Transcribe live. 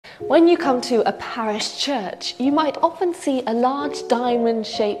When you come to a parish church, you might often see a large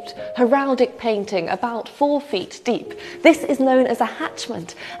diamond-shaped heraldic painting about 4 feet deep. This is known as a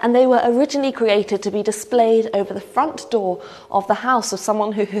hatchment, and they were originally created to be displayed over the front door of the house of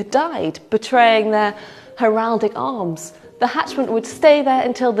someone who had died, betraying their heraldic arms. The hatchment would stay there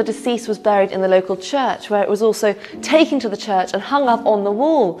until the deceased was buried in the local church, where it was also taken to the church and hung up on the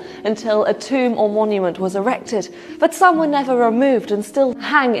wall until a tomb or monument was erected. But some were never removed and still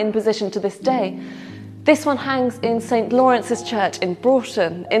hang in position to this day. This one hangs in St Lawrence's Church in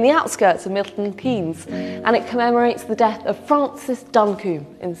Broughton, in the outskirts of Milton Keynes, and it commemorates the death of Francis Duncombe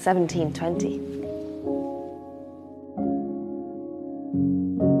in 1720.